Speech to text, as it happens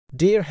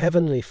Dear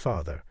Heavenly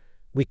Father,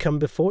 we come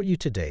before you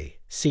today,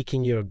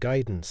 seeking your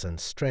guidance and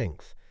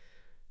strength.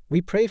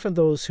 We pray for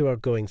those who are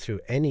going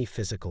through any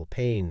physical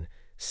pain,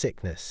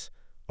 sickness,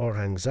 or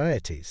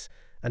anxieties,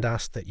 and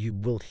ask that you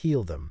will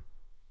heal them.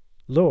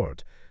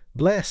 Lord,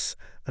 bless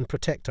and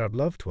protect our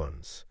loved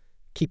ones,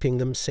 keeping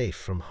them safe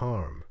from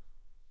harm.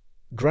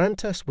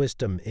 Grant us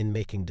wisdom in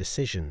making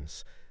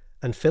decisions,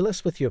 and fill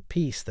us with your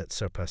peace that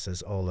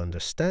surpasses all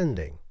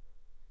understanding.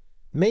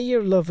 May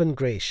your love and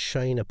grace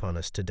shine upon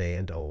us today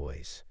and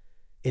always.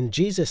 In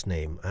Jesus'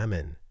 name,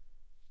 Amen.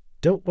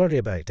 Don't worry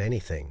about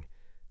anything.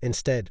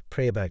 Instead,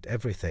 pray about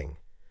everything.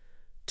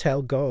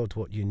 Tell God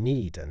what you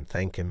need and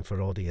thank Him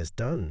for all He has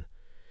done.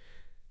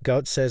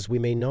 God says we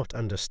may not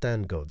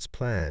understand God's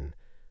plan,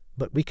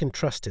 but we can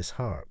trust His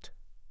heart.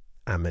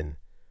 Amen.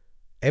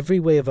 Every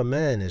way of a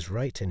man is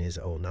right in his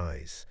own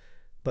eyes,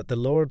 but the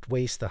Lord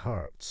weighs the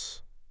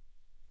hearts.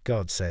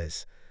 God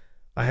says,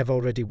 I have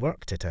already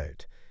worked it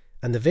out,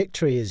 and the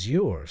victory is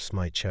yours,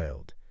 my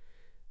child.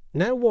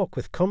 Now walk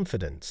with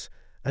confidence,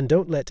 and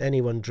don't let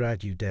anyone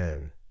drag you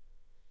down.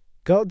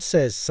 God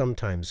says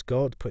sometimes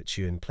God puts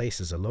you in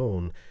places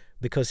alone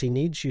because He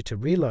needs you to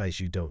realize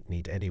you don't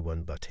need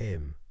anyone but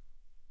Him.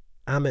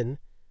 Amen.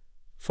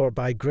 For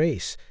by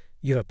grace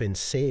you have been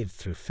saved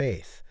through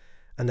faith,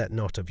 and that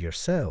not of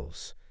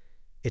yourselves.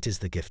 It is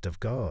the gift of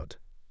God.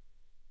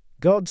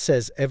 God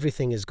says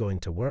everything is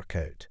going to work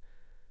out.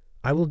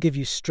 I will give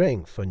you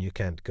strength when you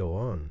can't go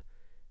on.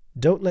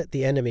 Don't let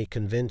the enemy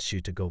convince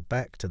you to go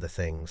back to the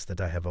things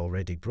that I have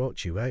already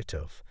brought you out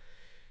of.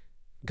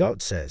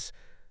 God says,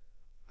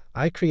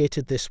 I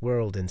created this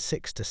world in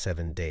 6 to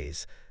 7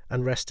 days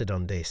and rested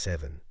on day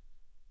 7.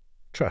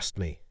 Trust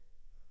me.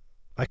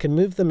 I can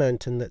move the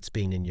mountain that's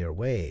been in your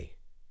way.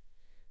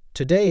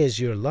 Today is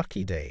your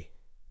lucky day.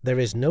 There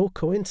is no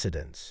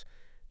coincidence.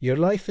 Your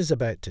life is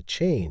about to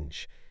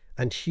change,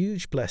 and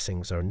huge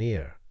blessings are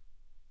near.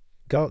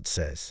 God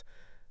says,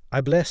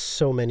 I bless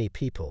so many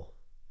people,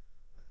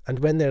 and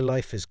when their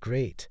life is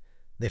great,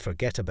 they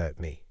forget about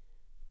me.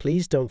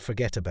 Please don't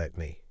forget about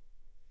me.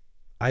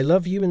 I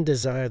love you and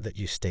desire that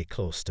you stay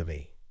close to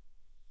me.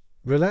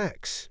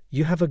 Relax,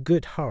 you have a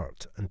good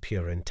heart and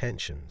pure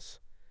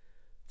intentions.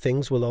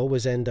 Things will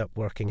always end up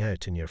working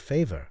out in your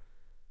favor.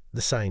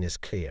 The sign is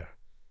clear.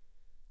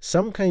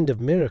 Some kind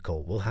of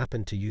miracle will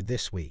happen to you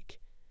this week.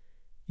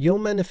 You'll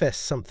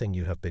manifest something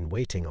you have been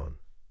waiting on.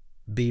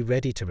 Be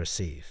ready to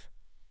receive.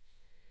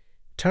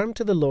 Turn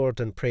to the Lord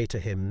and pray to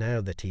Him now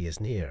that He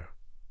is near.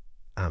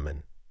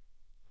 Amen.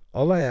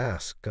 All I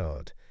ask,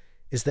 God,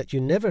 is that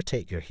you never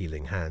take your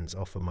healing hands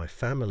off of my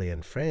family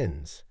and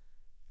friends.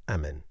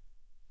 Amen.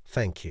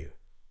 Thank you.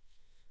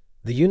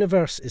 The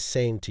universe is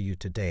saying to you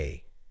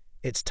today,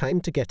 it's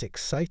time to get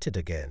excited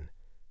again.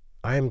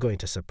 I am going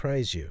to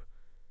surprise you.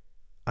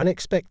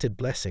 Unexpected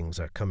blessings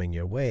are coming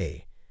your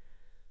way.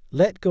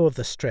 Let go of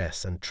the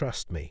stress and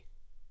trust me.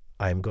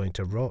 I am going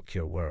to rock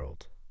your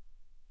world.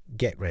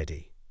 Get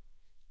ready.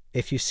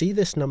 If you see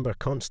this number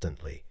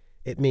constantly,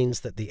 it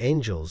means that the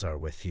angels are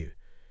with you.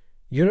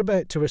 You're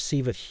about to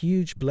receive a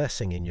huge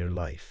blessing in your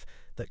life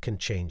that can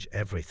change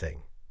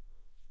everything.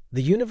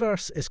 The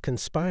universe is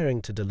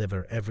conspiring to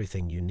deliver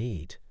everything you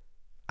need.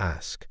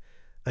 Ask,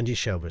 and you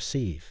shall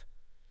receive.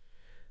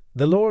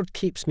 The Lord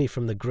keeps me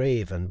from the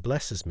grave and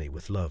blesses me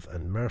with love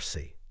and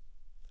mercy.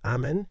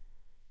 Amen.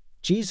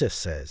 Jesus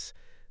says,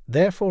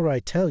 therefore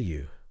I tell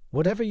you,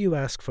 whatever you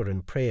ask for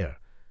in prayer,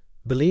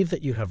 believe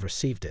that you have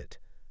received it,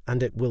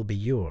 and it will be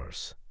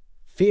yours.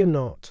 Fear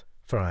not,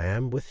 for I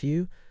am with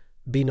you.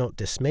 Be not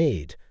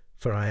dismayed,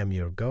 for I am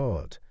your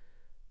God.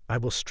 I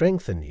will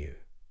strengthen you.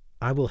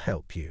 I will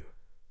help you.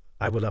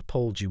 I will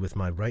uphold you with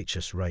my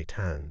righteous right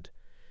hand.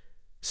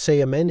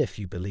 Say amen if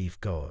you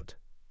believe God.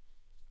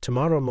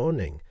 Tomorrow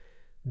morning,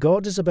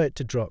 God is about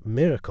to drop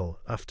miracle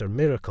after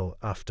miracle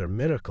after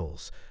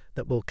miracles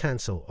that will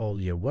cancel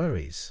all your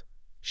worries.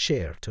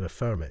 Share to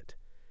affirm it.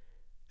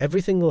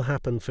 Everything will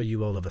happen for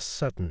you all of a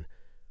sudden,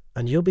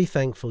 and you'll be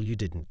thankful you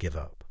didn't give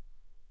up.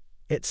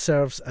 It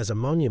serves as a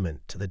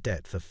monument to the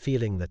depth of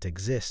feeling that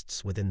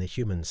exists within the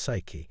human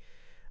psyche,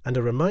 and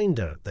a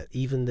reminder that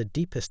even the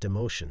deepest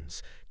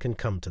emotions can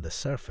come to the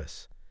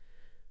surface.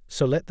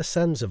 So let the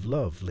sands of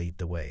love lead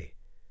the way,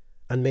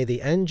 and may the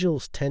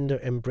angels' tender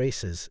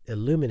embraces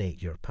illuminate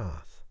your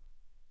path.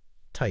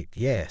 Type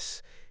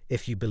yes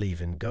if you believe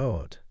in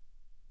God.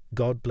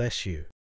 God bless you.